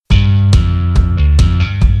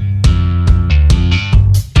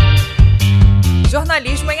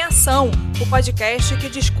Jornalismo em Ação, o podcast que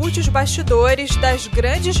discute os bastidores das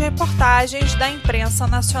grandes reportagens da imprensa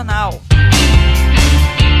nacional.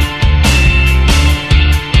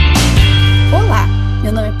 Olá,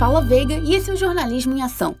 meu nome é Paula Veiga e esse é o Jornalismo em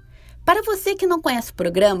Ação. Para você que não conhece o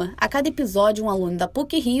programa, a cada episódio um aluno da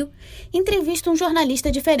PUC-Rio entrevista um jornalista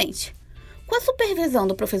diferente. Com a supervisão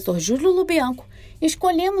do professor Júlio Lubianco,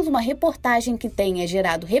 escolhemos uma reportagem que tenha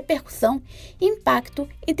gerado repercussão, impacto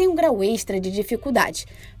e tem um grau extra de dificuldade,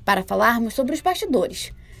 para falarmos sobre os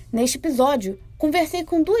bastidores. Neste episódio, conversei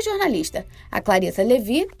com duas jornalistas, a Clarissa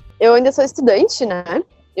Levi. Eu ainda sou estudante, né?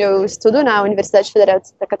 Eu estudo na Universidade Federal de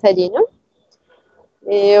Santa Catarina.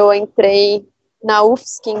 Eu entrei na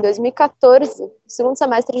UFSC em 2014, segundo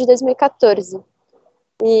semestre de 2014.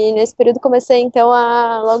 E nesse período comecei, então,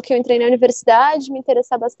 logo que eu entrei na universidade, me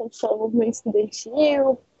interessar bastante pelo movimento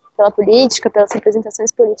estudantil, pela política, pelas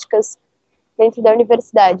representações políticas dentro da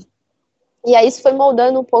universidade. E aí isso foi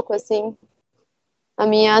moldando um pouco, assim, a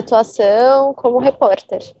minha atuação como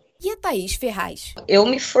repórter. E a Thaís Ferraz? Eu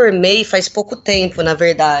me formei faz pouco tempo, na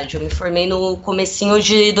verdade. Eu me formei no comecinho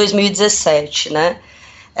de 2017, né?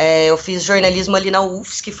 Eu fiz jornalismo ali na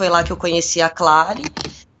UFSC, que foi lá que eu conheci a Clary.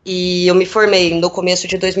 E eu me formei no começo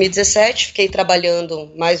de 2017, fiquei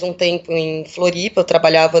trabalhando mais um tempo em Floripa, eu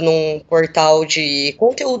trabalhava num portal de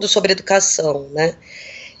conteúdo sobre educação, né?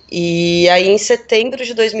 E aí em setembro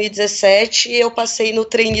de 2017 eu passei no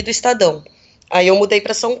trainee do Estadão, aí eu mudei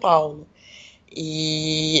para São Paulo.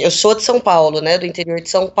 E eu sou de São Paulo, né, do interior de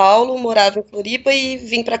São Paulo, morava em Floripa e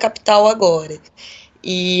vim para a capital agora.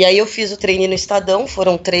 E aí eu fiz o trainee no Estadão,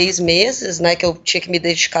 foram 3 meses, né, que eu tinha que me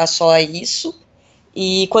dedicar só a isso.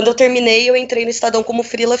 E quando eu terminei, eu entrei no Estadão como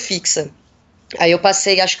freela fixa. Aí eu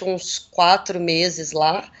passei, acho que uns 4 meses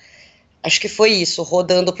lá, acho que foi isso,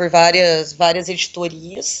 rodando por várias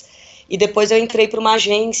editorias. E depois eu entrei para uma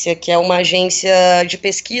agência, que é uma agência de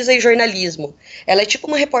pesquisa e jornalismo. Ela é tipo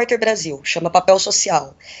uma Repórter Brasil, chama Papel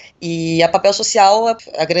Social. E a Papel Social,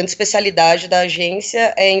 a grande especialidade da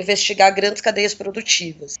agência é investigar grandes cadeias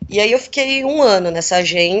produtivas. E aí eu fiquei 1 ano nessa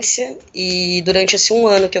agência, e durante esse 1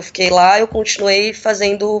 ano que eu fiquei lá, eu continuei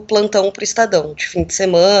fazendo plantão para o Estadão, de fim de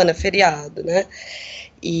semana, feriado, né?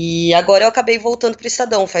 E agora eu acabei voltando para o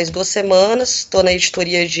Estadão, faz 2 semanas, estou na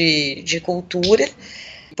editoria de cultura.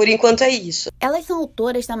 Por enquanto é isso. Elas são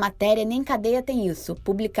autoras da matéria Nem Cadeia Tem Isso,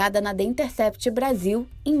 publicada na The Intercept Brasil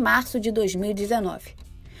em março de 2019.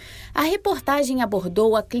 A reportagem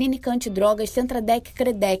abordou a clínica antidrogas Centradec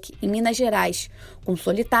Credec, em Minas Gerais, com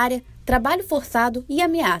solitária, trabalho forçado e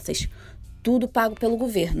ameaças, tudo pago pelo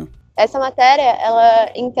governo. Essa matéria,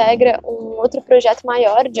 ela integra um outro projeto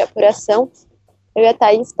maior de apuração. Eu e a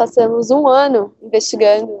Thaís passamos 1 ano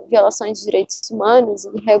investigando violações de direitos humanos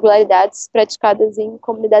e irregularidades praticadas em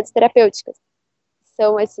comunidades terapêuticas.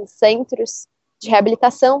 São esses centros de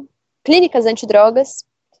reabilitação, clínicas antidrogas,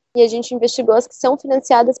 e a gente investigou as que são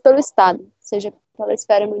financiadas pelo Estado, seja pela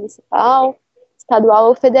esfera municipal, estadual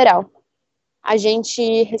ou federal. A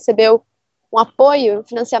gente recebeu um apoio, um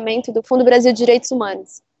financiamento do Fundo Brasil de Direitos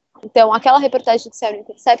Humanos. Então, aquela reportagem que saiu no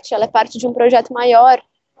Intercept, ela é parte de um projeto maior,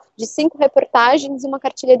 de 5 reportagens e uma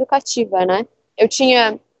cartilha educativa, né? Eu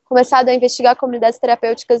tinha começado a investigar comunidades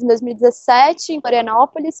terapêuticas em 2017, em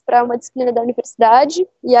Florianópolis, para uma disciplina da universidade,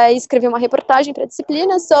 e aí escrevi uma reportagem para a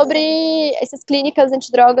disciplina sobre essas clínicas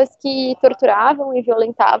antidrogas que torturavam e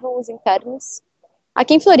violentavam os internos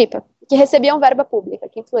aqui em Floripa, que recebiam verba pública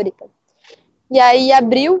aqui em Floripa. E aí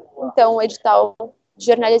abriu, então, o edital de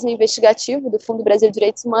jornalismo investigativo do Fundo Brasil de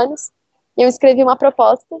Direitos Humanos, e eu escrevi uma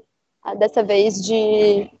proposta, dessa vez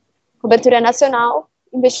de cobertura nacional,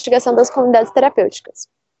 investigação das comunidades terapêuticas.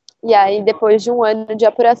 E aí, depois de 1 ano de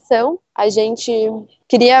apuração, a gente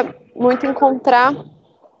queria muito encontrar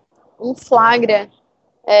um flagra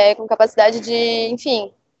com capacidade de,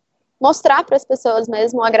 enfim, mostrar para as pessoas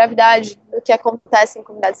mesmo a gravidade do que acontece em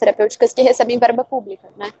comunidades terapêuticas que recebem verba pública,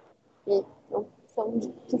 né? E não são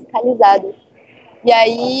fiscalizadas. E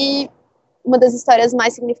aí, uma das histórias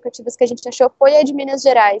mais significativas que a gente achou foi a de Minas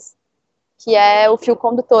Gerais, que é o fio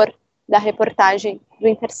condutor da reportagem do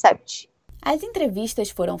Intercept. As entrevistas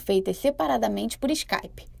foram feitas separadamente por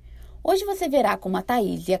Skype. Hoje você verá como a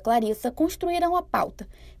Thaís e a Clarissa construíram a pauta,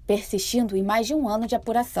 persistindo em mais de 1 ano de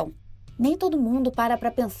apuração. Nem todo mundo para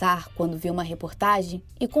pensar quando vê uma reportagem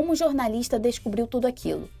e como o jornalista descobriu tudo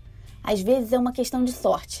aquilo. Às vezes é uma questão de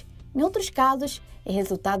sorte. Em outros casos, é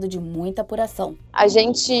resultado de muita apuração. A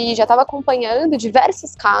gente já estava acompanhando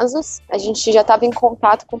diversos casos, a gente já estava em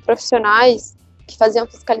contato com profissionais que faziam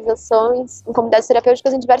fiscalizações em comunidades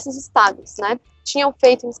terapêuticas em diversos estados, né? Tinham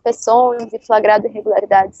feito inspeções e flagrado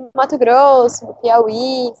irregularidades no Mato Grosso, no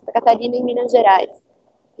Piauí, Santa Catarina e Minas Gerais.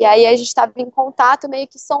 E aí a gente estava em contato, meio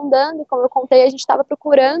que sondando, como eu contei, a gente estava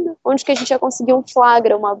procurando onde que a gente ia conseguir um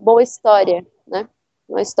flagra, uma boa história, né?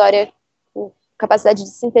 Uma história com capacidade de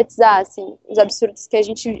sintetizar, assim, os absurdos que a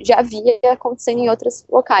gente já via acontecendo em outros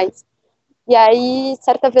locais. E aí,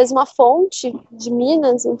 certa vez, uma fonte de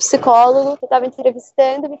Minas, um psicólogo que eu estava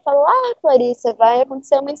entrevistando, me falou: Clarissa, vai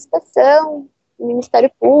acontecer uma inspeção no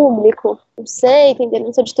Ministério Público, não sei, tem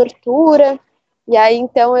denúncia de tortura. E aí,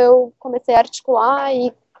 então, eu comecei a articular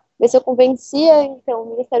e ver se eu convencia, então,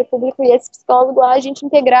 o Ministério Público e esse psicólogo lá, a gente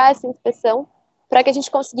integrar essa inspeção para que a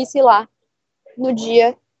gente conseguisse ir lá no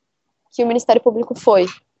dia que o Ministério Público foi,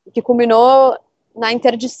 que culminou na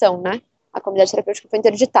interdição, né? A comunidade terapêutica foi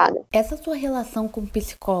interditada. Essa sua relação com o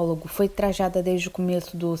psicólogo foi trajada desde o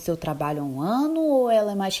começo do seu trabalho há um ano ou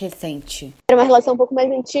ela é mais recente? Era uma relação um pouco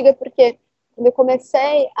mais antiga, porque quando eu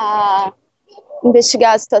comecei a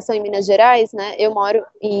investigar a situação em Minas Gerais, né, eu moro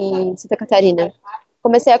em Santa Catarina,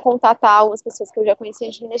 comecei a contatar algumas pessoas que eu já conhecia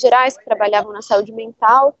de Minas Gerais, que trabalhavam na saúde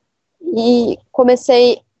mental, e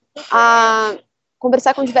comecei a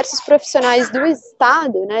conversar com diversos profissionais do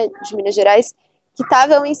estado, né, de Minas Gerais, que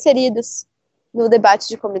estavam inseridos no debate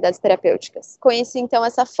de comunidades terapêuticas. Conheci, então,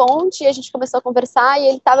 essa fonte e a gente começou a conversar e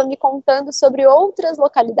ele estava me contando sobre outras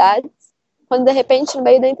localidades, quando, de repente, no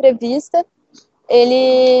meio da entrevista,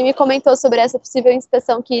 ele me comentou sobre essa possível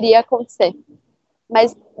inspeção que iria acontecer.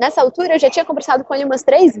 Mas, nessa altura, eu já tinha conversado com ele umas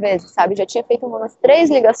 3 vezes, sabe? Já tinha feito umas 3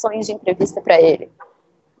 ligações de entrevista para ele.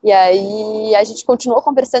 E aí, a gente continuou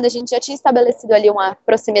conversando, a gente já tinha estabelecido ali uma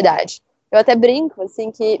proximidade. Eu até brinco, assim,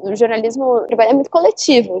 que no jornalismo o trabalho é muito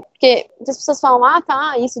coletivo, porque muitas pessoas falam,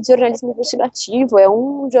 isso de jornalismo investigativo, é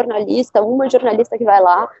um jornalista, uma jornalista que vai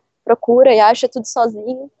lá, procura e acha tudo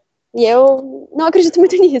sozinho, e eu não acredito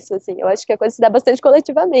muito nisso, assim, eu acho que a coisa se dá bastante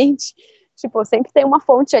coletivamente, tipo, sempre tem uma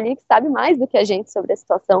fonte ali que sabe mais do que a gente sobre a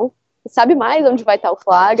situação, que sabe mais onde vai estar o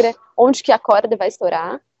flagra, onde que a corda vai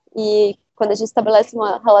estourar, e quando a gente estabelece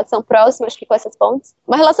uma relação próxima, acho que com essas fontes,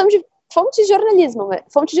 uma relação de fonte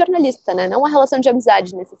jornalista, né? Não uma relação de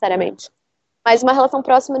amizade, necessariamente. Mas uma relação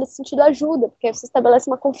próxima nesse sentido ajuda, porque você estabelece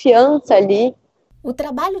uma confiança ali. O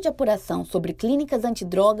trabalho de apuração sobre clínicas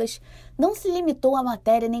antidrogas não se limitou à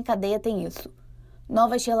matéria nem cadeia tem isso.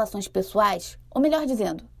 Novas relações pessoais, ou melhor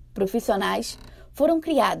dizendo, profissionais, foram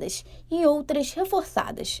criadas e outras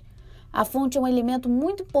reforçadas. A fonte é um elemento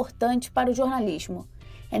muito importante para o jornalismo.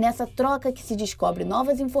 É nessa troca que se descobre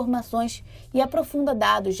novas informações e aprofunda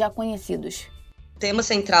dados já conhecidos. O tema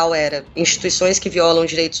central era instituições que violam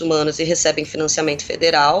direitos humanos e recebem financiamento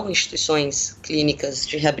federal, instituições clínicas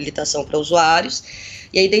de reabilitação para usuários.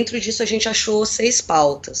 E aí dentro disso a gente achou 6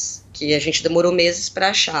 pautas, que a gente demorou meses para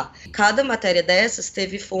achar. Cada matéria dessas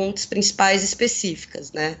teve fontes principais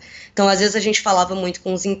específicas, né? Então, às vezes a gente falava muito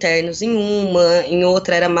com os internos em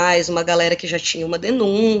outra era mais uma galera que já tinha uma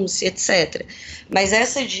denúncia, etc. Mas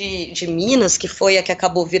essa de Minas, que foi a que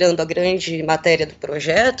acabou virando a grande matéria do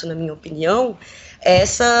projeto, na minha opinião,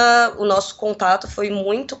 o nosso contato foi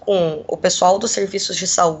muito com o pessoal dos serviços de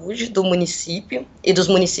saúde do município e dos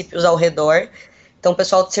municípios ao redor. Então, o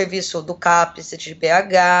pessoal do serviço do CAPS de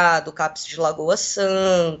BH, do CAPS de Lagoa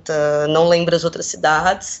Santa, não lembro as outras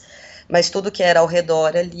cidades, mas tudo que era ao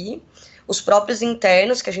redor ali. Os próprios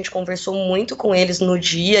internos, que a gente conversou muito com eles no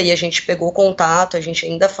dia e a gente pegou contato, a gente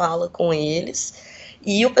ainda fala com eles.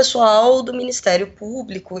 E o pessoal do Ministério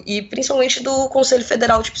Público e principalmente do Conselho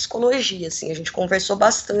Federal de Psicologia, assim, a gente conversou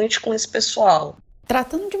bastante com esse pessoal.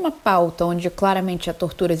 Tratando de uma pauta onde claramente há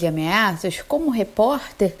torturas e ameaças, como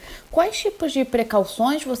repórter, quais tipos de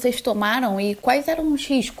precauções vocês tomaram e quais eram os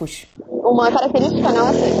riscos? Uma característica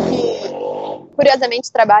nossa que, curiosamente,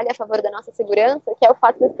 trabalha a favor da nossa segurança, que é o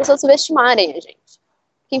fato das pessoas subestimarem a gente.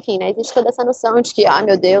 Enfim, né, existe toda essa noção de que,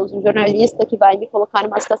 meu Deus, um jornalista que vai me colocar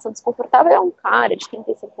numa situação desconfortável é um cara de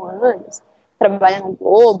 35 anos, trabalha na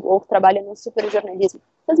Globo, ou que trabalha no superjornalismo.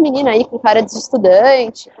 Essas meninas aí com cara de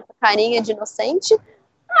estudante, com carinha de inocente,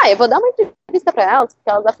 eu vou dar uma entrevista para elas, porque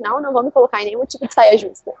elas, afinal, não vão me colocar em nenhum tipo de saia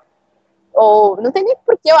justa. Ou não tem nem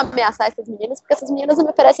por que eu ameaçar essas meninas, porque essas meninas não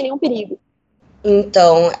me oferecem nenhum perigo.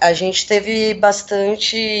 Então, a gente teve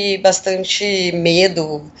bastante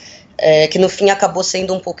medo, que no fim acabou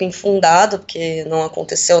sendo um pouco infundado, porque não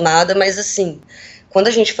aconteceu nada, mas assim, quando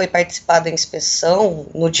a gente foi participar da inspeção,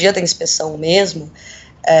 no dia da inspeção mesmo,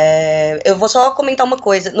 eu vou só comentar uma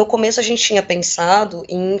coisa. No começo a gente tinha pensado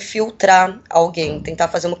em infiltrar alguém, tentar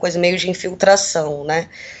fazer uma coisa meio de infiltração, né?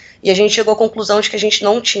 E a gente chegou à conclusão de que a gente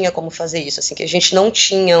não tinha como fazer isso, assim, que a gente não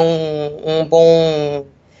tinha um bom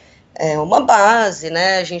uma base,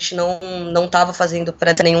 né? A gente não estava fazendo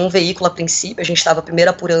para nenhum veículo a princípio, a gente estava primeiro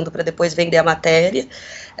apurando para depois vender a matéria.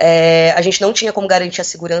 A gente não tinha como garantir a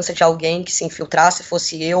segurança de alguém que se infiltrasse,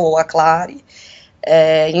 fosse eu ou a Clary.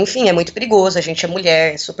 Enfim, é muito perigoso, a gente é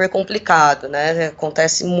mulher, é super complicado, né?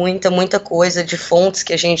 Acontece muita coisa de fontes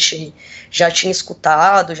que a gente já tinha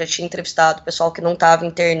escutado, já tinha entrevistado pessoal que não estava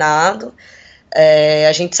internado.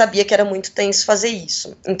 A gente sabia que era muito tenso fazer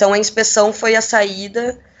isso. Então a inspeção foi a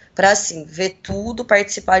saída para, assim, ver tudo,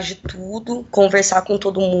 participar de tudo, conversar com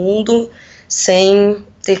todo mundo, sem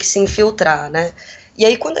ter que se infiltrar, né? E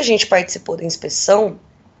aí, quando a gente participou da inspeção,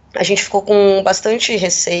 a gente ficou com bastante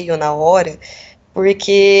receio na hora,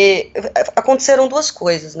 porque aconteceram duas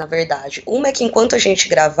coisas, na verdade. Uma é que, enquanto a gente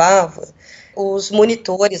gravava, os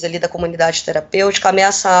monitores ali da comunidade terapêutica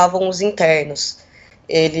ameaçavam os internos.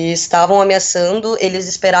 Eles estavam ameaçando, eles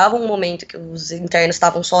esperavam um momento que os internos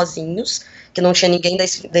estavam sozinhos, que não tinha ninguém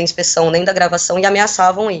da inspeção nem da gravação, e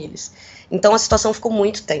ameaçavam eles. Então a situação ficou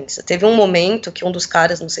muito tensa. Teve um momento que um dos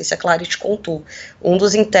caras, não sei se a Clary te contou, um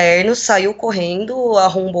dos internos saiu correndo,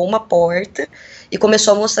 arrombou uma porta e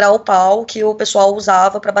começou a mostrar o pau que o pessoal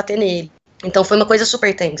usava para bater nele. Então foi uma coisa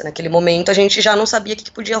super tensa. Naquele momento a gente já não sabia o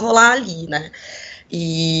que podia rolar ali, né?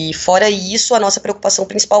 E fora isso, a nossa preocupação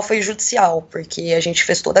principal foi judicial, porque a gente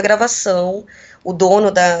fez toda a gravação, o dono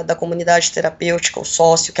da comunidade terapêutica, o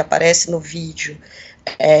sócio que aparece no vídeo,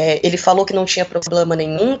 ele falou que não tinha problema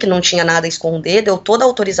nenhum, que não tinha nada a esconder, deu toda a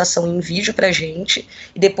autorização em vídeo pra gente,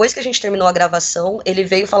 e depois que a gente terminou a gravação, ele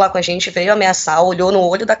veio falar com a gente, veio ameaçar, olhou no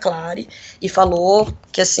olho da Clary e falou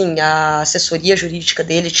que, assim, a assessoria jurídica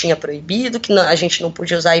dele tinha proibido, que a gente não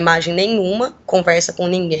podia usar imagem nenhuma, conversa com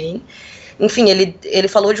ninguém. Enfim, ele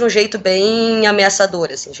falou de um jeito bem ameaçador,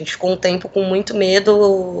 assim, a gente ficou um tempo com muito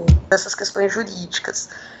medo dessas questões jurídicas.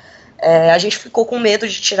 A gente ficou com medo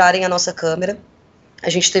de tirarem a nossa câmera, a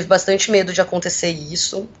gente teve bastante medo de acontecer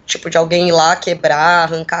isso, tipo, de alguém ir lá quebrar,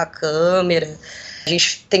 arrancar a câmera. A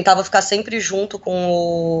gente tentava ficar sempre junto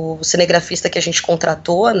com o cinegrafista que a gente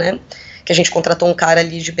contratou, né, que a gente contratou um cara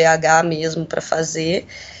ali de BH mesmo para fazer.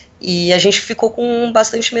 E a gente ficou com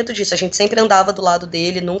bastante medo disso, a gente sempre andava do lado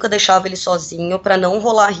dele, nunca deixava ele sozinho para não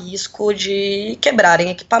rolar risco de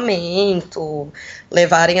quebrarem equipamento,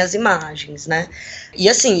 levarem as imagens, né? E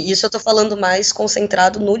assim, isso eu tô falando mais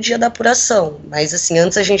concentrado no dia da apuração, mas assim,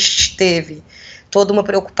 antes a gente teve toda uma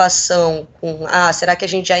preocupação com, será que a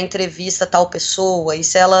gente já entrevista tal pessoa? E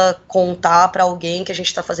se ela contar para alguém que a gente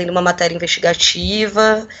está fazendo uma matéria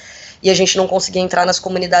investigativa e a gente não conseguia entrar nas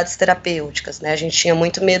comunidades terapêuticas, né? A gente tinha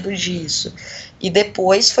muito medo disso. E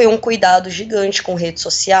depois foi um cuidado gigante com redes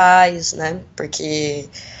sociais, né? Porque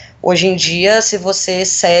hoje em dia, se você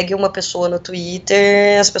segue uma pessoa no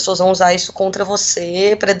Twitter, as pessoas vão usar isso contra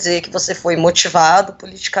você para dizer que você foi motivado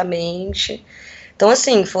politicamente. Então,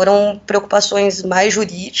 assim, foram preocupações mais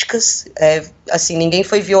jurídicas, assim, ninguém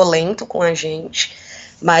foi violento com a gente,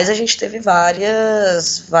 mas a gente teve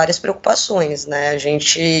várias preocupações, né,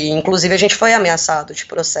 inclusive a gente foi ameaçado de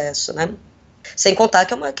processo, né, sem contar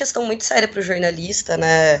que é uma questão muito séria para o jornalista,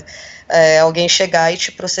 né, alguém chegar e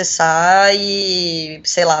te processar e,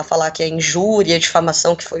 sei lá, falar que é injúria,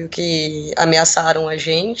 difamação, que foi o que ameaçaram a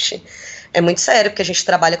gente, é muito sério, porque a gente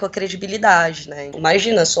trabalha com a credibilidade, né,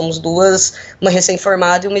 imagina, somos duas, uma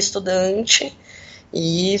recém-formada e uma estudante,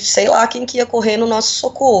 e sei lá quem que ia correr no nosso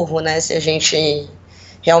socorro, né, se a gente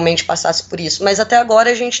realmente passasse por isso, mas até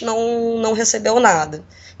agora a gente não recebeu nada,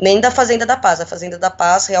 nem da Fazenda da Paz. A Fazenda da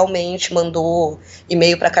Paz realmente mandou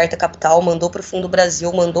e-mail para a Carta Capital, mandou para o Fundo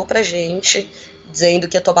Brasil, mandou para a gente, dizendo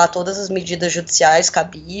que ia tomar todas as medidas judiciais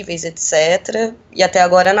cabíveis, etc, e até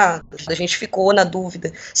agora nada. A gente ficou na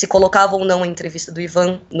dúvida se colocava ou não a entrevista do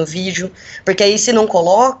Ivan no vídeo, porque aí se não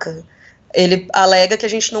coloca, ele alega que a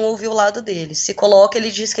gente não ouviu o lado dele, se coloca,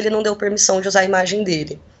 ele diz que ele não deu permissão de usar a imagem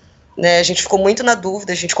dele. Né, a gente ficou muito na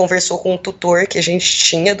dúvida, a gente conversou com um tutor que a gente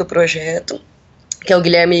tinha do projeto, que é o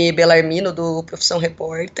Guilherme Bellarmino, do Profissão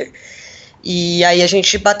Repórter, e aí a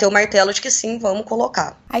gente bateu o martelo de que sim, vamos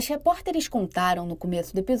colocar. As repórteres contaram no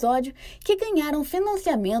começo do episódio que ganharam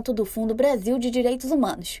financiamento do Fundo Brasil de Direitos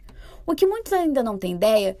Humanos. O que muitos ainda não têm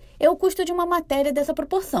ideia é o custo de uma matéria dessa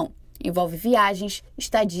proporção. Envolve viagens,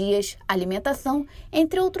 estadias, alimentação,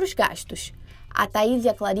 entre outros gastos. A Thaís e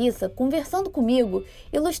a Clarissa, conversando comigo,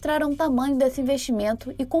 ilustraram o tamanho desse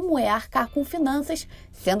investimento e como é arcar com finanças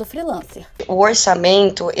sendo freelancer. O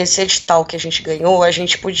orçamento, esse edital que a gente ganhou, a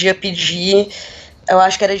gente podia pedir, eu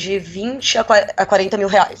acho que era de 20 a 40 mil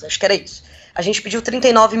reais, acho que era isso. A gente pediu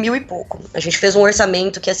 39 mil e pouco. A gente fez um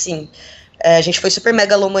orçamento que, assim, A gente foi super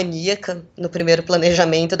megalomaníaca no primeiro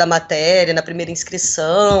planejamento da matéria, na primeira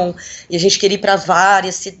inscrição, e a gente queria ir para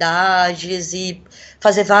várias cidades e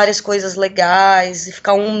fazer várias coisas legais, e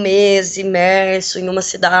ficar um mês imerso em uma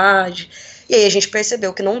cidade. E aí a gente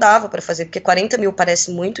percebeu que não dava para fazer, porque 40 mil parece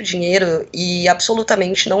muito dinheiro e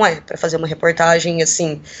absolutamente não é para fazer uma reportagem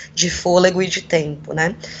assim de fôlego e de tempo,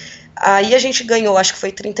 né? Aí a gente ganhou, acho que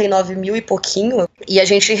foi 39 mil e pouquinho, e a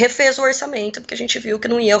gente refez o orçamento, porque a gente viu que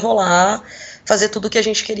não ia rolar fazer tudo o que a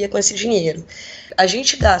gente queria com esse dinheiro. A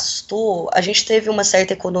gente teve uma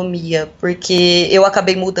certa economia, porque eu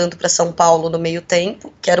acabei mudando para São Paulo no meio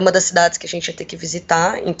tempo, que era uma das cidades que a gente ia ter que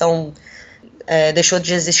visitar, então deixou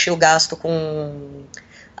de existir o gasto com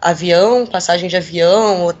avião, passagem de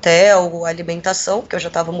avião, hotel, alimentação, porque eu já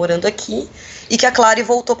estava morando aqui, e que a Clary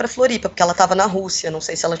voltou para Floripa, porque ela estava na Rússia, não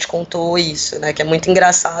sei se ela te contou isso, né, que é muito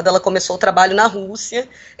engraçado, ela começou o trabalho na Rússia,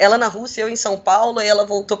 ela na Rússia, eu em São Paulo, aí ela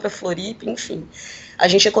voltou para Floripa, enfim. A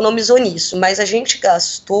gente economizou nisso, mas a gente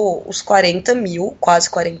gastou os 40 mil, quase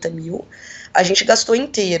 40 mil, a gente gastou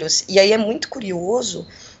inteiros, e aí é muito curioso,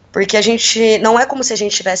 porque a gente, não é como se a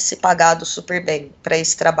gente tivesse pagado super bem para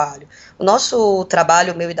esse trabalho. O nosso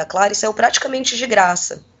trabalho, o meu e da Clary, saiu praticamente de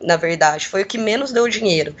graça, na verdade. Foi o que menos deu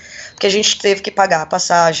dinheiro. Porque a gente teve que pagar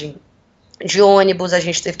passagem de ônibus, a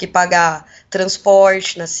gente teve que pagar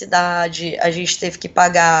transporte na cidade, a gente teve que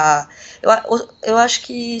pagar... Eu acho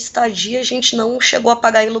que estadia a gente não chegou a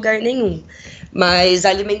pagar em lugar nenhum. Mas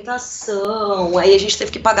alimentação, aí a gente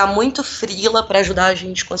teve que pagar muito freela para ajudar a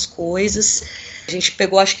gente com as coisas. A gente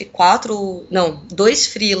pegou acho que 2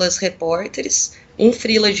 freelas repórteres, um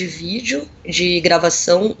freela de vídeo, de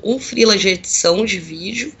gravação, um freela de edição de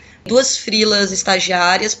vídeo, 2 freelas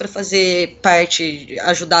estagiárias para fazer parte,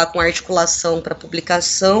 ajudar com articulação para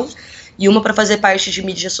publicação, e uma para fazer parte de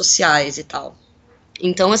mídias sociais e tal.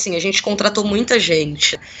 Então, assim, a gente contratou muita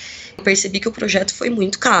gente. Eu percebi que o projeto foi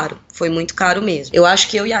muito caro mesmo. Eu acho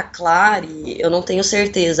que eu e a Clary, eu não tenho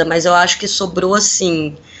certeza, mas eu acho que sobrou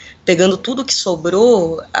assim, pegando tudo que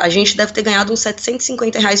sobrou, a gente deve ter ganhado uns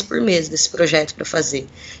R$750 por mês desse projeto para fazer.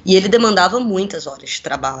 E ele demandava muitas horas de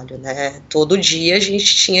trabalho, né? Todo dia a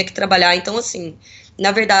gente tinha que trabalhar, então assim,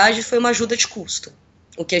 na verdade foi uma ajuda de custo.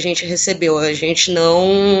 O que a gente recebeu, a gente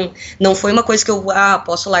não foi uma coisa que eu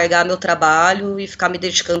posso largar meu trabalho e ficar me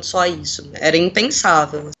dedicando só a isso, era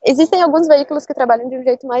impensável. Existem alguns veículos que trabalham de um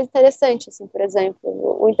jeito mais interessante, assim, por exemplo,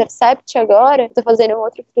 o Intercept agora, estou fazendo um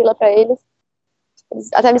outro freela para eles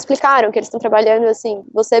até me explicaram que eles estão trabalhando assim,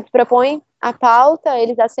 você propõe a pauta,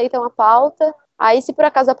 eles aceitam a pauta, aí se por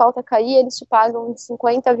acaso a pauta cair, eles te pagam de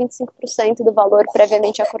 50% a 25% do valor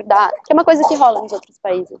previamente acordado, que é uma coisa que rola nos outros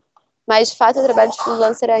países. Mas, de fato, o trabalho de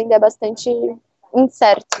freelancer ainda é bastante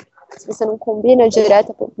incerto. Se você não combina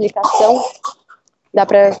direto a publicação, dá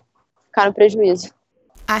para ficar no prejuízo.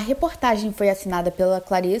 A reportagem foi assinada pela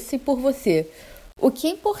Clarice e por você. O que é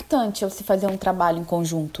importante ao se fazer um trabalho em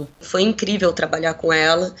conjunto? Foi incrível trabalhar com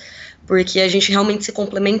ela, porque a gente realmente se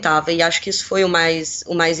complementava. E acho que isso foi o mais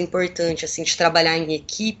importante, assim, de trabalhar em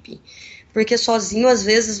equipe. Porque sozinho, às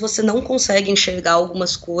vezes, você não consegue enxergar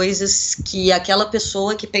algumas coisas que aquela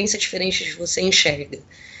pessoa que pensa diferente de você enxerga,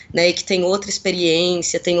 né? E que tem outra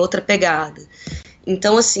experiência, tem outra pegada.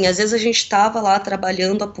 Então, assim, às vezes a gente estava lá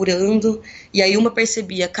trabalhando, apurando, e aí uma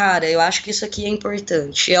percebia, cara, eu acho que isso aqui é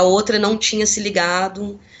importante. E a outra não tinha se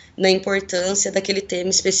ligado na importância daquele tema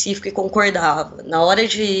específico e concordava. Na hora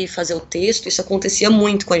de fazer o texto, isso acontecia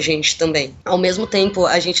muito com a gente também. Ao mesmo tempo,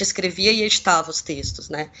 a gente escrevia e editava os textos,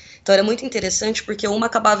 né? Então era muito interessante porque uma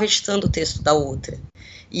acabava editando o texto da outra.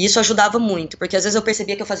 E isso ajudava muito, porque às vezes eu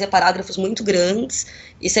percebia que eu fazia parágrafos muito grandes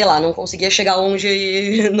e, sei lá, não conseguia chegar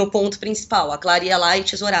no ponto principal. A Clara ia lá e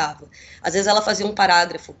tesourava. Às vezes ela fazia um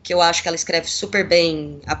parágrafo, que eu acho que ela escreve super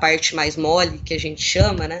bem a parte mais mole, que a gente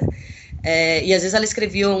chama, né? E às vezes ela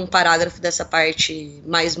escrevia um parágrafo dessa parte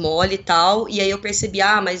mais mole e tal, e aí eu percebi,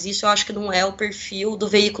 mas isso eu acho que não é o perfil do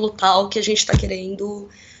veículo tal que a gente está querendo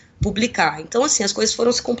publicar. Então, assim, as coisas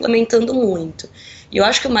foram se complementando muito. E eu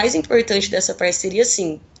acho que o mais importante dessa parceria,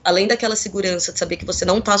 assim, além daquela segurança de saber que você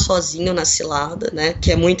não está sozinho na cilada, né,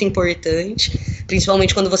 que é muito importante,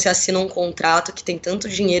 principalmente quando você assina um contrato que tem tanto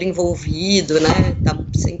dinheiro envolvido, né, dá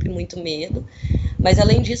sempre muito medo. Mas,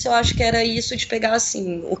 além disso, eu acho que era isso de pegar,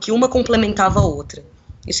 assim, o que uma complementava a outra.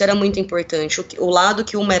 Isso era muito importante. O lado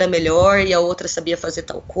que uma era melhor e a outra sabia fazer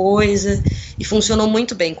tal coisa. E funcionou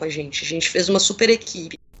muito bem com a gente. A gente fez uma super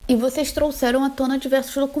equipe. E vocês trouxeram à tona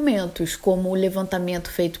diversos documentos, como o levantamento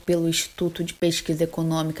feito pelo Instituto de Pesquisa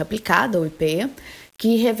Econômica Aplicada, o IPE,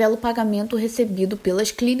 que revela o pagamento recebido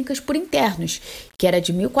pelas clínicas por internos, que era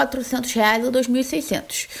de R$ 1.400 a R$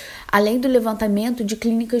 2.600, além do levantamento de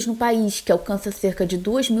clínicas no país, que alcança cerca de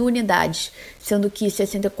 2.000 unidades, sendo que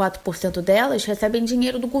 64% delas recebem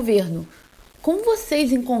dinheiro do governo. Como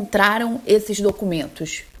vocês encontraram esses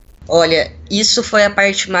documentos? Olha, isso foi a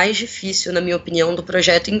parte mais difícil, na minha opinião, do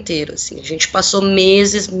projeto inteiro. Assim, a gente passou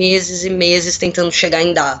meses e meses tentando chegar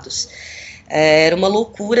em dados. Era uma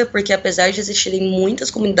loucura, porque apesar de existirem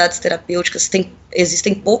muitas comunidades terapêuticas,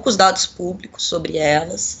 existem poucos dados públicos sobre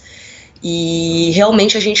elas, e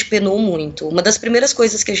realmente a gente penou muito. Uma das primeiras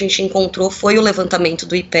coisas que a gente encontrou foi o levantamento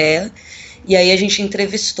do IPEA, e aí a gente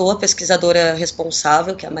entrevistou a pesquisadora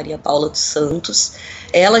responsável, que é a Maria Paula dos Santos.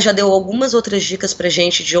 Ela já deu algumas outras dicas para a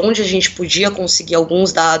gente de onde a gente podia conseguir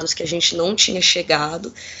alguns dados que a gente não tinha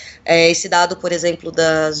chegado. Esse dado, por exemplo,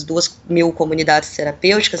 das 2.000 comunidades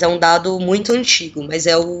terapêuticas é um dado muito antigo, mas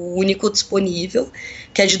é o único disponível,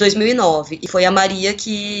 que é de 2009. E foi a Maria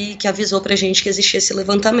que avisou para a gente que existia esse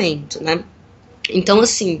levantamento, né? Então,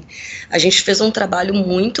 assim, a gente fez um trabalho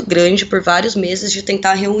muito grande por vários meses de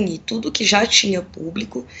tentar reunir tudo que já tinha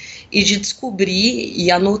público e de descobrir e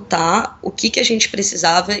anotar o que a gente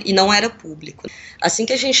precisava e não era público. Assim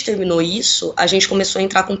que a gente terminou isso, a gente começou a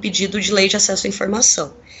entrar com um pedido de lei de acesso à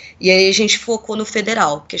informação. E aí a gente focou no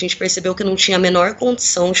federal, porque a gente percebeu que não tinha a menor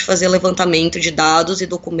condição de fazer levantamento de dados e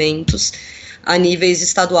documentos a níveis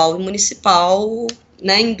estadual e municipal,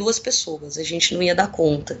 né, em 2 pessoas, a gente não ia dar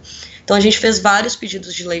conta. Então a gente fez vários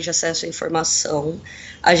pedidos de lei de acesso à informação,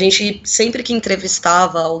 a gente sempre que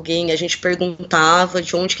entrevistava alguém, a gente perguntava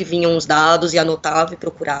de onde que vinham os dados e anotava e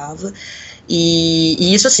procurava,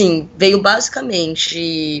 e isso assim, veio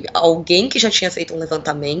basicamente alguém que já tinha feito um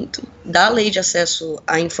levantamento da lei de acesso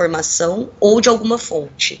à informação ou de alguma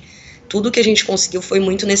fonte. Tudo que a gente conseguiu foi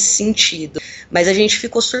muito nesse sentido, mas a gente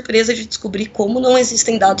ficou surpresa de descobrir como não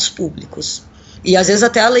existem dados públicos. E às vezes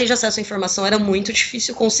até a lei de acesso à informação era muito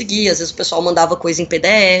difícil conseguir, às vezes o pessoal mandava coisa em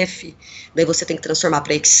PDF, daí você tem que transformar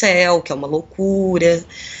para Excel, que é uma loucura.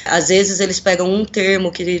 Às vezes eles pegam um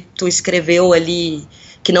termo que tu escreveu ali,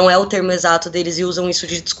 que não é o termo exato deles, e usam isso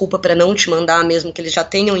de desculpa para não te mandar, mesmo que eles já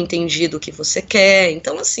tenham entendido o que você quer.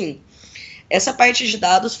 Então, assim, essa parte de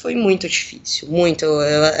dados foi muito difícil, muito.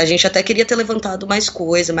 A gente até queria ter levantado mais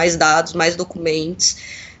coisa, mais dados, mais documentos,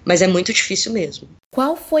 mas é muito difícil mesmo.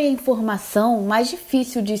 Qual foi a informação mais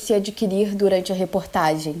difícil de se adquirir durante a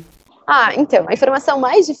reportagem? Então, a informação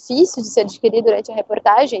mais difícil de se adquirir durante a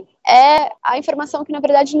reportagem é a informação que, na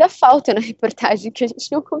verdade, ainda falta na reportagem, que a gente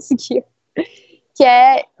não conseguiu, que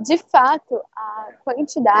é, de fato, a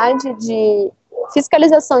quantidade de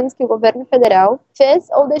fiscalizações que o governo federal fez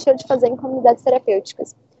ou deixou de fazer em comunidades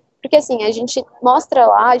terapêuticas. Porque, assim, a gente mostra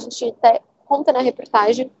lá, a gente até conta na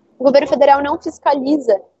reportagem, o governo federal não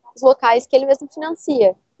fiscaliza os locais que ele mesmo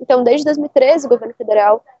financia. Então, desde 2013, o governo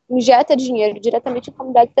federal injeta dinheiro diretamente em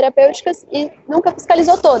comunidades terapêuticas e nunca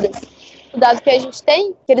fiscalizou todas. O dado que a gente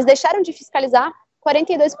tem, que eles deixaram de fiscalizar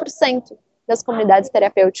 42% das comunidades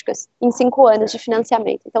terapêuticas em 5 anos de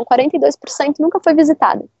financiamento. Então, 42% nunca foi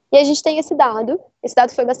visitada. E a gente tem esse dado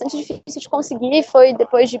foi bastante difícil de conseguir, foi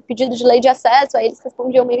depois de pedido de lei de acesso, aí eles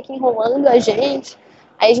respondiam meio que enrolando a gente,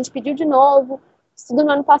 aí a gente pediu de novo, isso tudo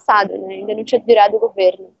no ano passado, né? Ainda não tinha virado o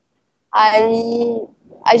governo. Aí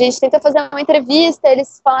a gente tentou fazer uma entrevista,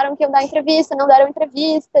 eles falaram que iam dar entrevista, não deram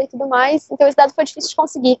entrevista e tudo mais, então esse dado foi difícil de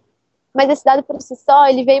conseguir. Mas esse dado por si só,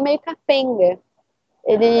 ele veio meio capenga.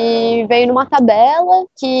 Ele veio numa tabela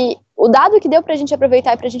que o dado que deu pra gente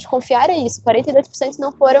aproveitar e pra gente confiar é isso, 42%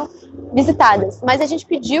 não foram visitadas. Mas a gente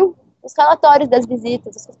pediu os relatórios das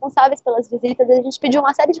visitas, os responsáveis pelas visitas, a gente pediu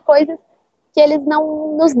uma série de coisas que eles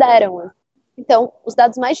não nos deram. Então, os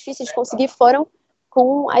dados mais difíceis de conseguir foram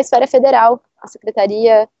com a esfera federal, a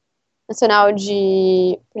Secretaria Nacional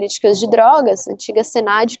de Políticas de Drogas, antiga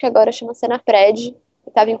Senad, que agora chama Senapred, que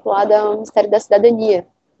está vinculada ao Ministério da Cidadania,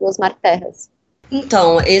 do Osmar Terras.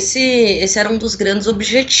 Então, esse era um dos grandes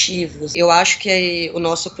objetivos. Eu acho que o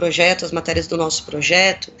nosso projeto, as matérias do nosso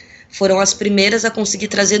projeto, foram as primeiras a conseguir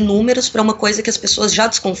trazer números para uma coisa que as pessoas já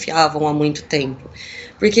desconfiavam há muito tempo.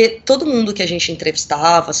 Porque todo mundo que a gente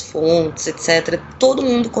entrevistava, as fontes, etc., todo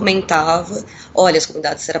mundo comentava, olha, as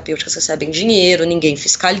comunidades terapêuticas recebem dinheiro, ninguém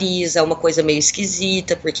fiscaliza, é uma coisa meio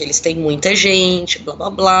esquisita, porque eles têm muita gente, blá, blá,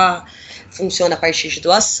 blá, funciona a partir de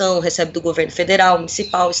doação, recebe do governo federal,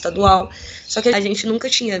 municipal, estadual. Só que a gente nunca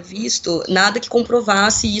tinha visto nada que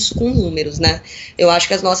comprovasse isso com números, né? Eu acho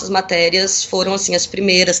que as nossas matérias foram, assim, as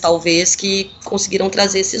primeiras, talvez, que conseguiram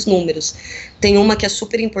trazer esses números. tem uma que é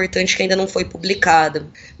super importante que ainda não foi publicada.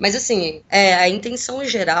 Mas assim, a intenção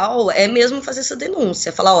geral é mesmo fazer essa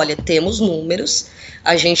denúncia, falar, olha, temos números,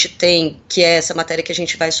 a gente tem, que é essa matéria que a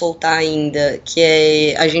gente vai soltar ainda,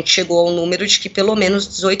 a gente chegou ao número de que pelo menos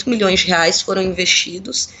 18 milhões de reais foram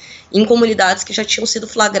investidos em comunidades que já tinham sido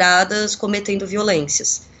flagradas cometendo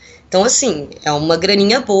violências. Então, assim, é uma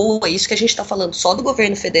graninha boa, isso que a gente está falando só do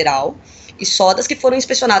governo federal e só das que foram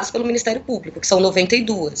inspecionadas pelo Ministério Público, que são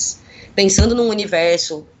 92. Pensando num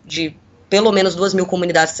universo de pelo menos 2.000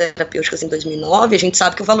 comunidades terapêuticas em 2009, a gente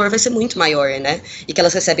sabe que o valor vai ser muito maior, né? E que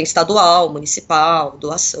elas recebem estadual, municipal,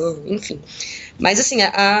 doação, enfim. Mas, assim,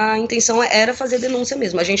 a intenção era fazer denúncia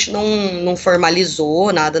mesmo. A gente não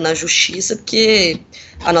formalizou nada na justiça, porque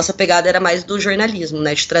a nossa pegada era mais do jornalismo,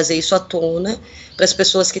 né? De trazer isso à tona para as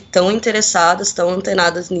pessoas que estão interessadas, estão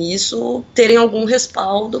antenadas nisso, terem algum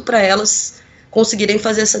respaldo para elas conseguirem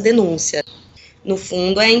fazer essa denúncia. No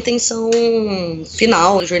fundo, a intenção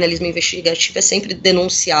final do jornalismo investigativo é sempre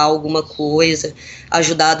denunciar alguma coisa,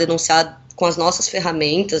 ajudar a denunciar com as nossas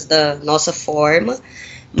ferramentas, da nossa forma,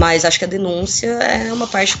 mas acho que a denúncia é uma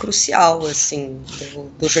parte crucial, assim,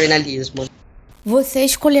 do jornalismo.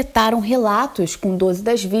 Vocês coletaram relatos com 12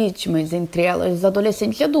 das vítimas, entre elas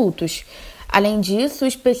adolescentes e adultos. Além disso,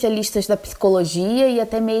 especialistas da psicologia e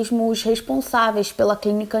até mesmo os responsáveis pela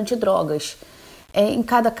clínica antidrogas. Em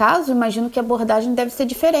cada caso, imagino que a abordagem deve ser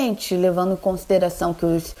diferente, levando em consideração que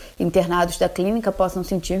os internados da clínica possam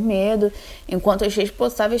sentir medo, enquanto os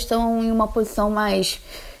responsáveis estão em uma posição mais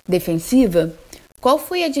defensiva. Qual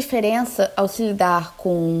foi a diferença ao se lidar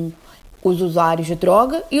com os usuários de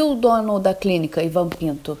droga e o dono da clínica, Ivan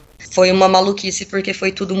Pinto? Foi uma maluquice porque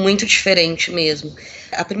foi tudo muito diferente mesmo.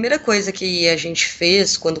 A primeira coisa que a gente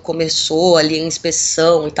fez quando começou ali a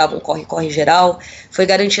inspeção e estava um corre-corre geral foi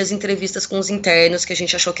garantir as entrevistas com os internos, que a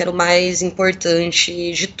gente achou que era o mais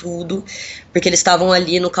importante de tudo, porque eles estavam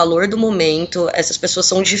ali no calor do momento. Essas pessoas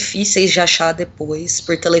são difíceis de achar depois,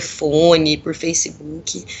 por telefone, por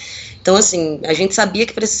Facebook. Então, assim, a gente sabia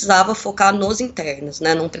que precisava focar nos internos,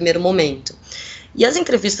 né, num primeiro momento. E as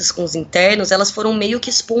entrevistas com os internos, elas foram meio que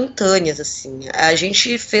espontâneas, assim. A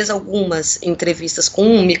gente fez algumas entrevistas com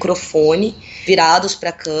um microfone, virados para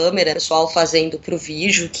a câmera, pessoal fazendo para o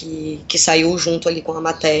vídeo, que saiu junto ali com a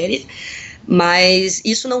matéria, mas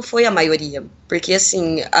isso não foi a maioria, porque,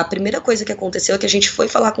 assim, a primeira coisa que aconteceu é que a gente foi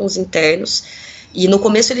falar com os internos, e no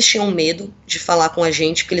começo eles tinham medo de falar com a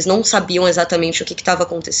gente, porque eles não sabiam exatamente o que estava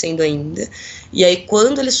acontecendo ainda. E aí,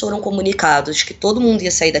 quando eles foram comunicados de que todo mundo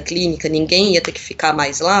ia sair da clínica, ninguém ia ter que ficar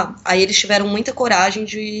mais lá, aí eles tiveram muita coragem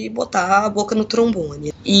de botar a boca no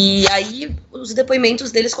trombone. E aí, os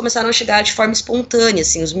depoimentos deles começaram a chegar de forma espontânea,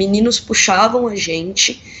 assim, os meninos puxavam a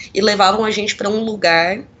gente e levavam a gente para um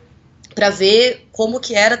lugar para ver como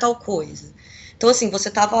que era tal coisa. Então, assim, você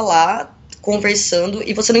estava lá conversando,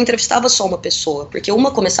 e você não entrevistava só uma pessoa, porque uma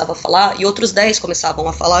começava a falar e outros 10 começavam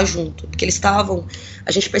a falar junto, porque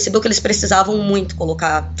a gente percebeu que eles precisavam muito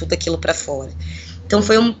colocar tudo aquilo para fora. Então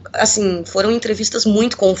foram entrevistas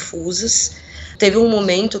muito confusas. Teve um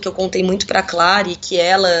momento que eu contei muito para Clary, que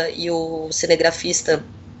ela e o cinegrafista,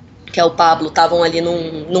 que é o Pablo, estavam ali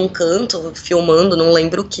num canto, filmando, não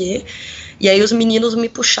lembro o que. E aí os meninos me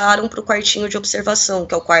puxaram pro quartinho de observação,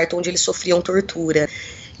 que é o quarto onde eles sofriam tortura.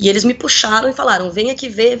 E eles me puxaram e falaram, vem aqui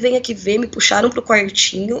ver, me puxaram pro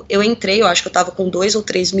quartinho. Eu entrei, eu acho que eu tava com 2 ou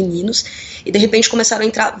 3 meninos, e de repente começaram a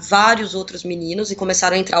entrar vários outros meninos, e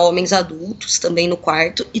começaram a entrar homens adultos também no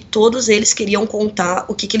quarto, e todos eles queriam contar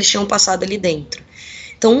o que eles tinham passado ali dentro.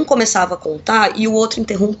 Então um começava a contar e o outro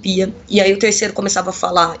interrompia, e aí o terceiro começava a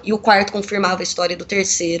falar, e o quarto confirmava a história do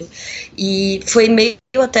terceiro. E foi meio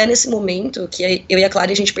até nesse momento que eu e a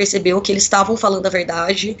Clara, a gente percebeu que eles estavam falando a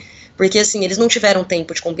verdade, porque assim, eles não tiveram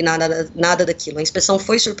tempo de combinar nada daquilo. A inspeção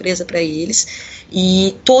foi surpresa para eles,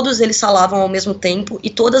 e todos eles falavam ao mesmo tempo, e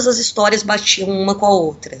todas as histórias batiam uma com a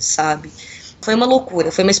outra, sabe? Foi uma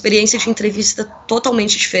loucura, foi uma experiência de entrevista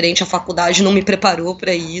totalmente diferente. A faculdade não me preparou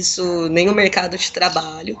para isso, nem o mercado de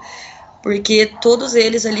trabalho, porque todos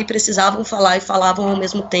eles ali precisavam falar e falavam ao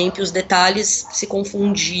mesmo tempo, e os detalhes se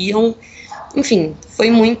confundiam. Enfim, foi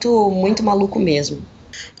muito, muito maluco mesmo.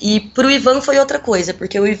 E pro Ivan foi outra coisa,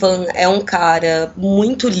 porque o Ivan é um cara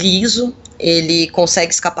muito liso, ele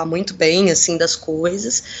consegue escapar muito bem, assim, das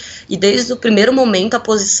coisas, e desde o primeiro momento a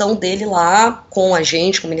posição dele lá com a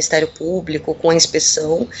gente, com o Ministério Público, com a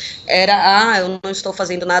inspeção, era, eu não estou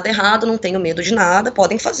fazendo nada errado, não tenho medo de nada,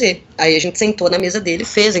 podem fazer. Aí a gente sentou na mesa dele e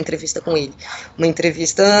fez a entrevista com ele, uma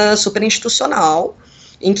entrevista super institucional,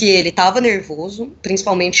 em que ele estava nervoso,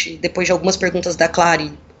 principalmente depois de algumas perguntas da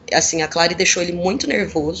Clary. Assim, a Clary deixou ele muito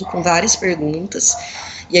nervoso, com várias perguntas,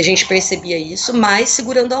 e a gente percebia isso, mas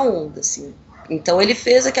segurando a onda, assim. Então ele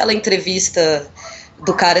fez aquela entrevista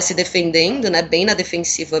do cara se defendendo, né, bem na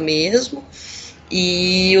defensiva mesmo,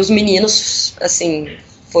 e os meninos, assim,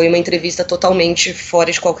 foi uma entrevista totalmente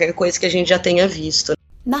fora de qualquer coisa que a gente já tenha visto.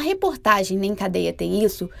 Na reportagem Nem Cadeia Tem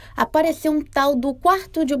Isso, apareceu um tal do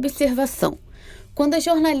quarto de observação. Quando as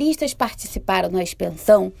jornalistas participaram na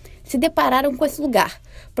expensão, se depararam com esse lugar,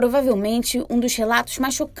 provavelmente um dos relatos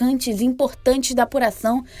mais chocantes e importantes da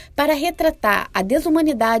apuração para retratar a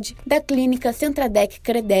desumanidade da clínica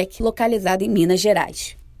Centradec-Credec, localizada em Minas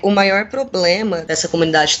Gerais. O maior problema dessa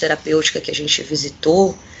comunidade terapêutica que a gente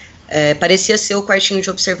visitou parecia ser o quartinho de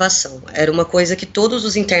observação. Era uma coisa que todos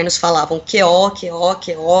os internos falavam,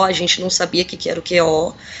 QO, a gente não sabia o que era o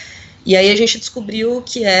QO. E aí a gente descobriu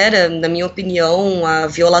que era, na minha opinião, a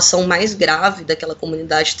violação mais grave daquela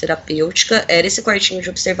comunidade terapêutica era esse quartinho de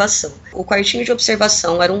observação. O quartinho de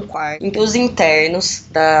observação era um quarto em que os internos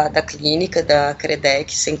da clínica, da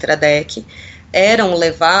Credec, Centradec, eram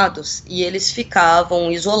levados e eles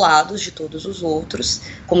ficavam isolados de todos os outros,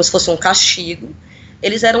 como se fosse um castigo.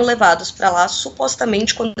 Eles eram levados para lá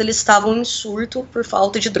supostamente quando eles estavam em surto por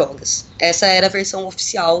falta de drogas. Essa era a versão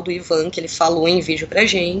oficial do Ivan, que ele falou em vídeo pra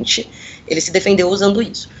gente. Ele se defendeu usando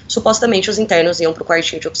isso. Supostamente os internos iam pro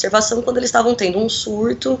quartinho de observação quando eles estavam tendo um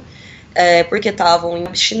surto, porque estavam em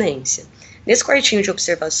abstinência. Nesse quartinho de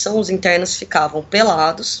observação, os internos ficavam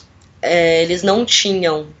pelados, eles não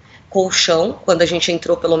tinham colchão, quando a gente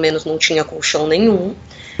entrou pelo menos não tinha colchão nenhum,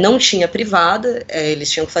 não tinha privada, eles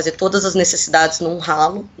tinham que fazer todas as necessidades num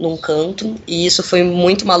ralo, num canto, e isso foi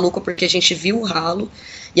muito maluco porque a gente viu o ralo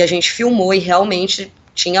e a gente filmou e realmente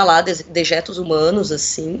tinha lá dejetos humanos,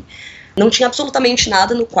 assim. Não tinha absolutamente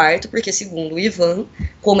nada no quarto, porque segundo o Ivan,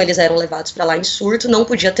 como eles eram levados para lá em surto, não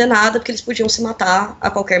podia ter nada porque eles podiam se matar a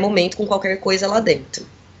qualquer momento com qualquer coisa lá dentro.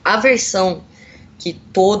 A versão que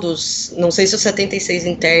todos, não sei se os 76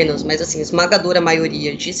 internos, mas assim, a esmagadora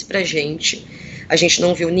maioria disse pra gente, a gente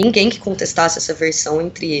não viu ninguém que contestasse essa versão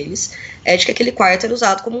entre eles, é de que aquele quarto era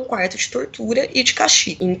usado como um quarto de tortura e de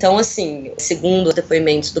castigo. Então, assim, segundo os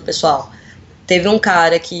depoimentos do pessoal, teve um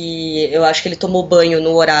cara que eu acho que ele tomou banho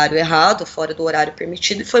no horário errado, fora do horário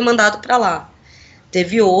permitido, e foi mandado pra lá.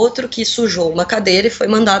 Teve outro que sujou uma cadeira e foi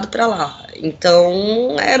mandado pra lá.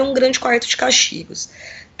 Então, era um grande quarto de castigos.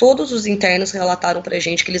 Todos os internos relataram pra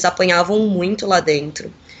gente que eles apanhavam muito lá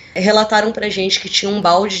dentro. Relataram pra gente que tinha um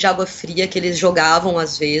balde de água fria que eles jogavam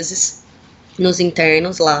às vezes nos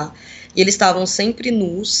internos lá. E eles estavam sempre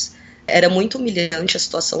nus. Era muito humilhante a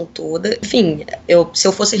situação toda. Enfim, se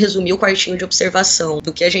eu fosse resumir o quartinho de observação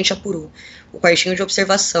do que a gente apurou, o quartinho de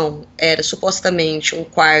observação era supostamente um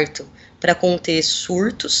quarto para conter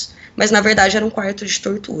surtos, mas na verdade era um quarto de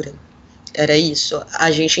tortura. Era isso. A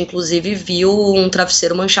gente, inclusive, viu um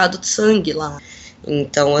travesseiro manchado de sangue lá.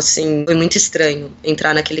 Então, assim, foi muito estranho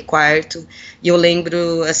entrar naquele quarto. E eu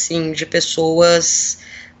lembro, assim, de pessoas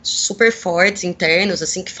super fortes, internos,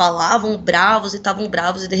 assim, que falavam bravos e estavam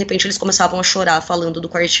bravos e, de repente, eles começavam a chorar falando do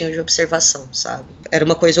quartinho de observação, sabe? Era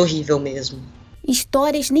uma coisa horrível mesmo.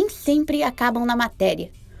 Histórias nem sempre acabam na matéria.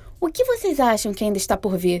 O que vocês acham que ainda está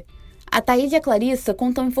por vir? A Thaís e a Clarissa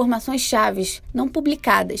contam informações chaves, não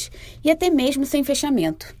publicadas, e até mesmo sem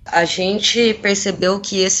fechamento. A gente percebeu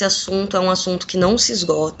que esse assunto é um assunto que não se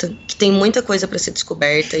esgota, que tem muita coisa para ser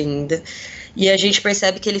descoberta ainda, e a gente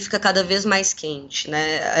percebe que ele fica cada vez mais quente,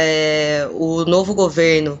 né? O novo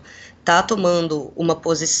governo está tomando uma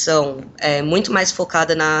posição muito mais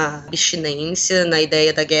focada na abstinência, na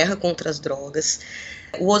ideia da guerra contra as drogas.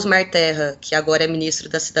 O Osmar Terra, que agora é ministro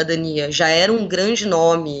da Cidadania, já era um grande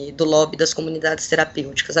nome do lobby das comunidades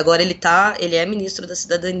terapêuticas. Agora ele é ministro da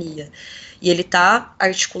Cidadania. E ele está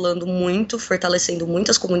articulando muito, fortalecendo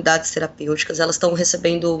muitas comunidades terapêuticas. Elas estão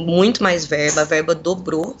recebendo muito mais verba. A verba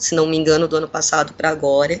dobrou, se não me engano, do ano passado para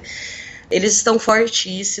agora. Eles estão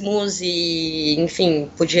fortíssimos e,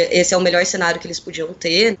 enfim, esse é o melhor cenário que eles podiam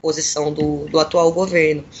ter, posição do atual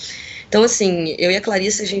governo. Então, assim, eu e a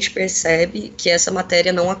Clarissa, a gente percebe que essa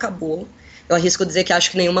matéria não acabou. Eu arrisco dizer que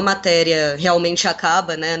acho que nenhuma matéria realmente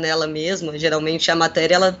acaba, né, nela mesma. Geralmente a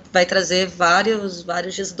matéria ela vai trazer vários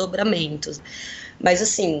desdobramentos. Mas,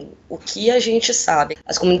 assim, o que a gente sabe,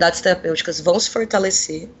 as comunidades terapêuticas vão se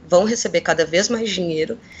fortalecer, vão receber cada vez mais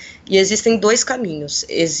dinheiro, e existem dois caminhos.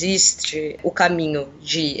 Existe o caminho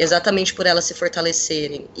de, exatamente por elas se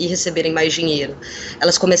fortalecerem e receberem mais dinheiro,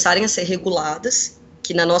 elas começarem a ser reguladas,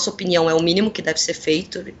 que na nossa opinião é o mínimo que deve ser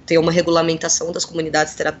feito, ter uma regulamentação das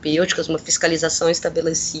comunidades terapêuticas, uma fiscalização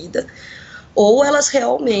estabelecida, ou elas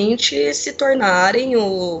realmente se tornarem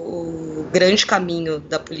o grande caminho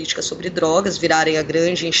da política sobre drogas, virarem a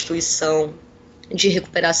grande instituição de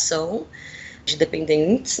recuperação de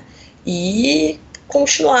dependentes e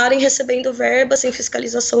continuarem recebendo verba sem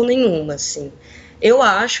fiscalização nenhuma, assim. Eu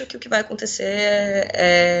acho que o que vai acontecer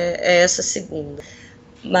é essa segunda.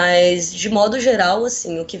 Mas, de modo geral,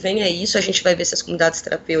 assim, o que vem é isso, a gente vai ver se as comunidades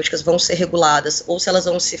terapêuticas vão ser reguladas ou se elas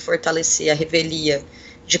vão se fortalecer à revelia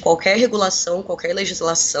de qualquer regulação, qualquer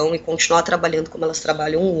legislação e continuar trabalhando como elas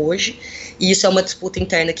trabalham hoje. E isso é uma disputa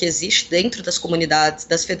interna que existe dentro das comunidades,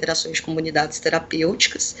 das federações de comunidades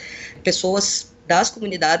terapêuticas. Pessoas das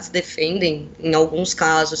comunidades defendem, em alguns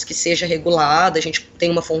casos, que seja regulada, a gente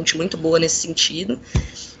tem uma fonte muito boa nesse sentido.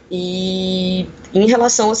 E em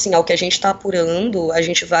relação assim, ao que a gente está apurando, a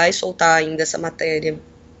gente vai soltar ainda essa matéria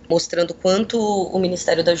mostrando quanto o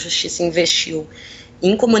Ministério da Justiça investiu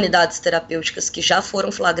em comunidades terapêuticas que já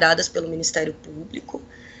foram flagradas pelo Ministério Público,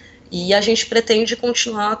 e a gente pretende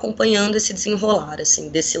continuar acompanhando esse desenrolar, assim,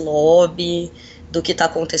 desse lobby, do que está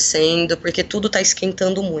acontecendo, porque tudo está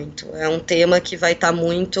esquentando muito. É um tema que vai estar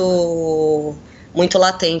muito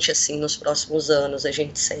latente, assim, nos próximos anos, a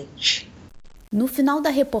gente sente. No final da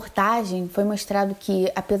reportagem, foi mostrado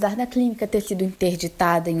que, apesar da clínica ter sido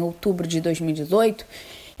interditada em outubro de 2018,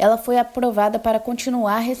 ela foi aprovada para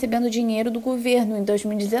continuar recebendo dinheiro do governo em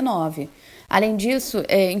 2019. Além disso,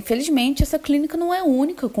 infelizmente, essa clínica não é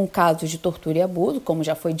única com casos de tortura e abuso, como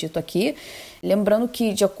já foi dito aqui. Lembrando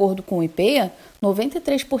que, de acordo com o IPEA,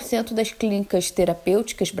 93% das clínicas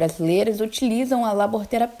terapêuticas brasileiras utilizam a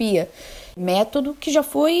laborterapia, método que já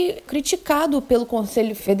foi criticado pelo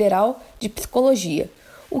Conselho Federal de Psicologia.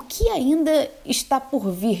 O que ainda está por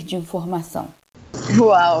vir de informação?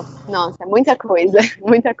 Uau, nossa, muita coisa,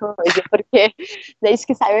 porque desde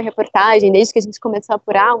que saiu a reportagem, desde que a gente começou a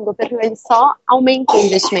apurar, o governo ele só aumenta o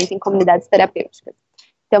investimento em comunidades terapêuticas.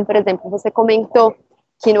 Então, por exemplo, você comentou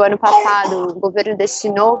que no ano passado o governo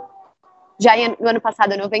destinou, no ano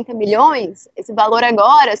passado, 90 milhões, esse valor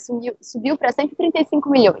agora subiu para 135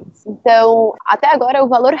 milhões. Então, até agora é o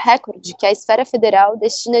valor recorde que a esfera federal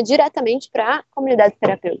destina diretamente para comunidades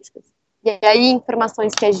terapêuticas. E aí,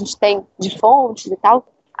 informações que a gente tem de fontes e tal,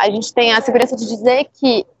 a gente tem a segurança de dizer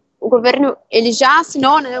que o governo ele já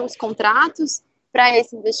assinou, né, os contratos para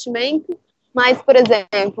esse investimento, mas, por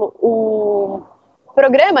exemplo, o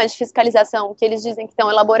programa de fiscalização que eles dizem que estão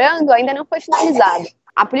elaborando ainda não foi finalizado.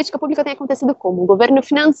 A política pública tem acontecido como? O governo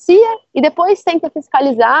financia e depois tenta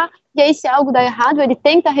fiscalizar, e aí se algo dá errado, ele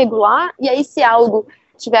tenta regular, e aí se algo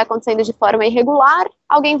estiver acontecendo de forma irregular,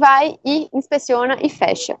 alguém vai e inspeciona e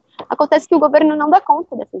fecha. Acontece que o governo não dá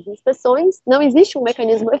conta dessas inspeções, não existe um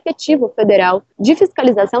mecanismo efetivo federal de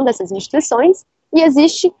fiscalização dessas instituições e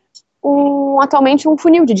existe atualmente um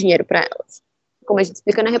funil de dinheiro para elas. Como a gente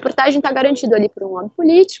explica na reportagem, está garantido ali por um lado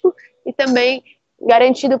político e também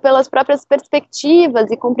garantido pelas próprias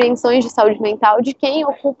perspectivas e compreensões de saúde mental de quem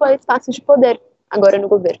ocupa espaços de poder agora no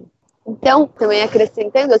governo. Então, também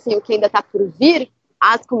acrescentando assim, o que ainda está por vir,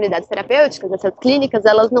 as comunidades terapêuticas, essas clínicas,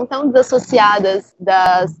 elas não estão desassociadas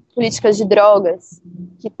das políticas de drogas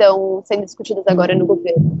que estão sendo discutidas agora no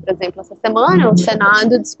governo. Por exemplo, essa semana o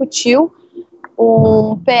Senado discutiu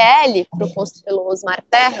um PL proposto pelo Osmar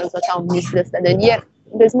Terras, o atual ministro da Cidadania,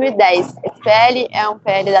 em 2010. Esse PL é um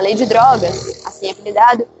PL da Lei de Drogas, assim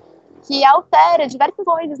apelidado, que altera diversas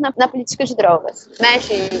coisas na política de drogas.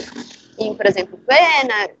 Mexe em, por exemplo,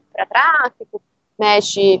 pena para tráfico,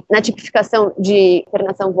 mexe na tipificação de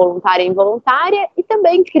internação voluntária e involuntária e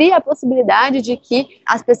também cria a possibilidade de que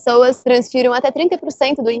as pessoas transfiram até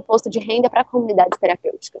 30% do imposto de renda para comunidades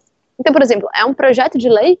terapêuticas. Então, por exemplo, é um projeto de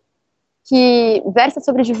lei que versa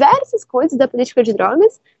sobre diversas coisas da política de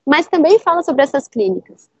drogas, mas também fala sobre essas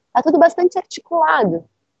clínicas. Está tudo bastante articulado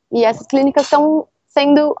e essas clínicas estão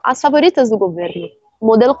sendo as favoritas do governo, o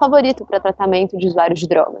modelo favorito para tratamento de usuários de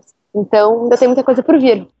drogas. Então, ainda tem muita coisa por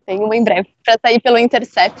vir. Tem uma em breve para sair pelo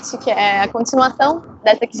Intercept, que é a continuação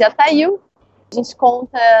dessa que já saiu. A gente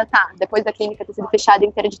conta, depois da clínica ter sido fechada e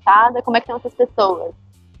interditada, como é que estão essas pessoas?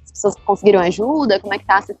 As pessoas conseguiram ajuda? Como é que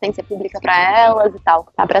está a assistência pública para elas e tal?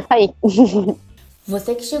 Tá para sair.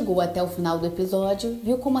 Você que chegou até o final do episódio,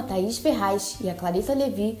 viu como a Thaís Ferraz e a Clarissa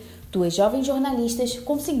Levi, duas jovens jornalistas,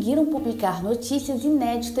 conseguiram publicar notícias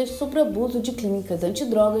inéditas sobre o abuso de clínicas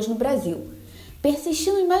antidrogas no Brasil.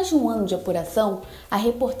 Persistindo em mais de um ano de apuração, a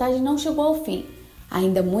reportagem não chegou ao fim.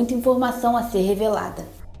 Ainda muita informação a ser revelada.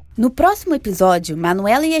 No próximo episódio,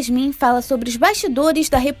 Manuela Yasmin fala sobre os bastidores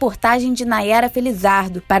da reportagem de Nayara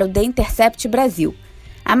Felizardo para o The Intercept Brasil.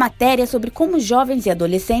 A matéria é sobre como jovens e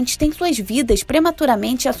adolescentes têm suas vidas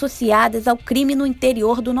prematuramente associadas ao crime no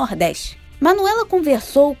interior do Nordeste. Manuela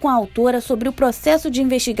conversou com a autora sobre o processo de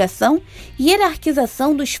investigação e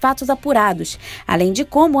hierarquização dos fatos apurados, além de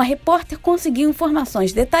como a repórter conseguiu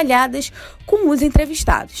informações detalhadas com os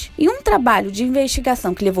entrevistados. Em um trabalho de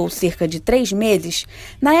investigação que levou cerca de 3 meses,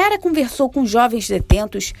 Nayara conversou com jovens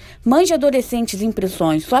detentos, mães de adolescentes em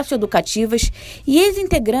prisões socioeducativas e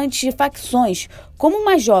ex-integrantes de facções, como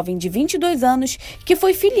uma jovem de 22 anos que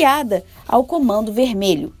foi filiada ao Comando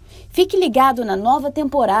Vermelho. Fique ligado na nova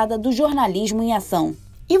temporada do Jornalismo em Ação.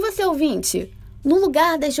 E você, ouvinte? No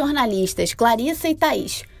lugar das jornalistas Clarissa e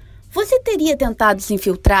Thaís, você teria tentado se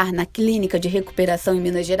infiltrar na clínica de recuperação em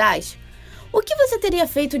Minas Gerais? O que você teria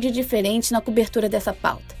feito de diferente na cobertura dessa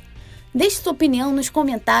pauta? Deixe sua opinião nos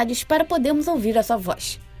comentários para podermos ouvir a sua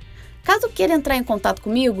voz. Caso queira entrar em contato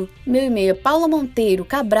comigo, meu e-mail é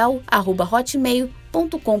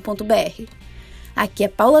paulamonteirocabral@hotmail.com.br. Aqui é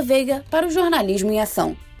Paula Veiga para o Jornalismo em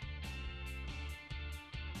Ação.